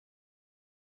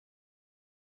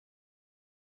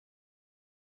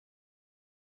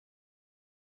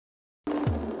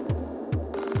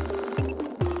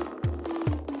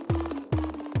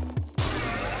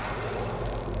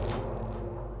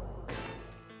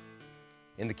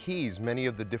In the Keys, many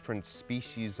of the different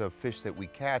species of fish that we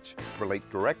catch relate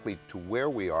directly to where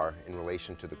we are in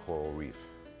relation to the coral reef.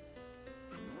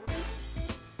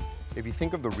 If you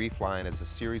think of the reef line as a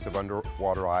series of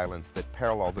underwater islands that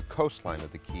parallel the coastline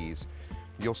of the Keys,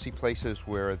 you'll see places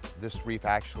where this reef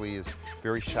actually is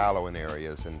very shallow in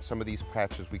areas, and some of these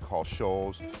patches we call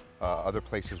shoals, other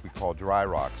places we call dry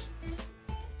rocks.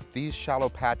 These shallow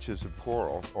patches of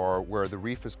coral are where the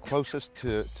reef is closest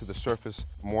to the surface,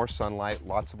 more sunlight,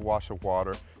 lots of wash of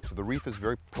water, so the reef is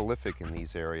very prolific in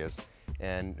these areas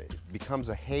and it becomes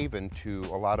a haven to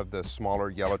a lot of the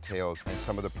smaller yellowtails and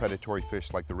some of the predatory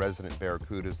fish like the resident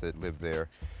barracudas that live there.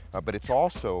 But it's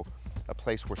also a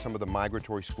place where some of the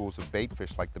migratory schools of bait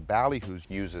fish like the ballyhoos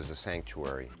use as a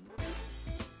sanctuary.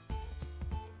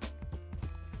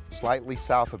 Slightly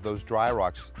south of those dry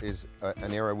rocks is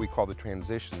an area we call the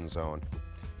transition zone.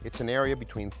 It's an area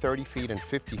between 30 feet and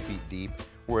 50 feet deep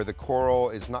where the coral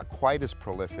is not quite as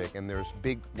prolific and there's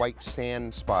big white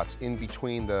sand spots in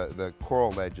between the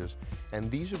coral ledges. And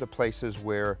these are the places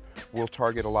where we'll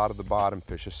target a lot of the bottom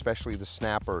fish, especially the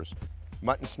snappers.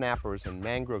 Mutton snappers and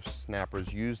mangrove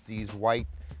snappers use these white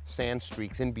sand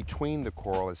streaks in between the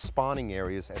coral as spawning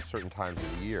areas at certain times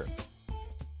of the year.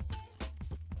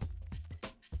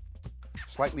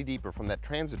 Slightly deeper from that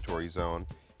transitory zone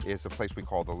is a place we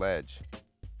call the ledge.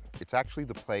 It's actually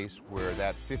the place where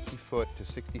that 50-foot to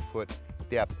 60-foot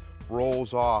depth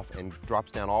rolls off and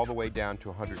drops down all the way down to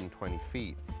 120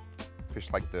 feet. Fish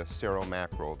like the cerro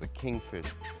mackerel, the kingfish,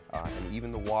 and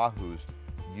even the wahoos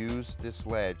use this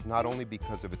ledge not only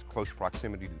because of its close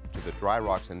proximity to the dry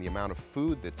rocks and the amount of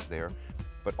food that's there,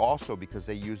 but also because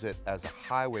they use it as a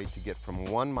highway to get from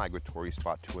one migratory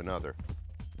spot to another.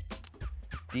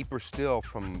 Deeper still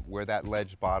from where that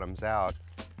ledge bottoms out,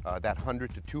 that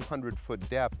 100 to 200 foot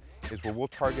depth is where we'll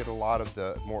target a lot of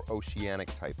the more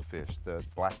oceanic type fish, the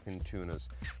blackfin tunas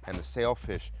and the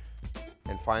sailfish.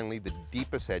 And finally, the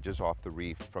deepest edges off the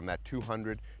reef from that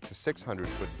 200 to 600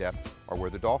 foot depth are where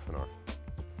the dolphin are.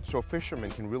 So a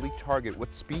fisherman can really target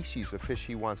what species of fish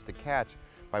he wants to catch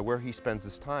by where he spends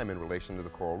his time in relation to the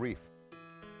coral reef.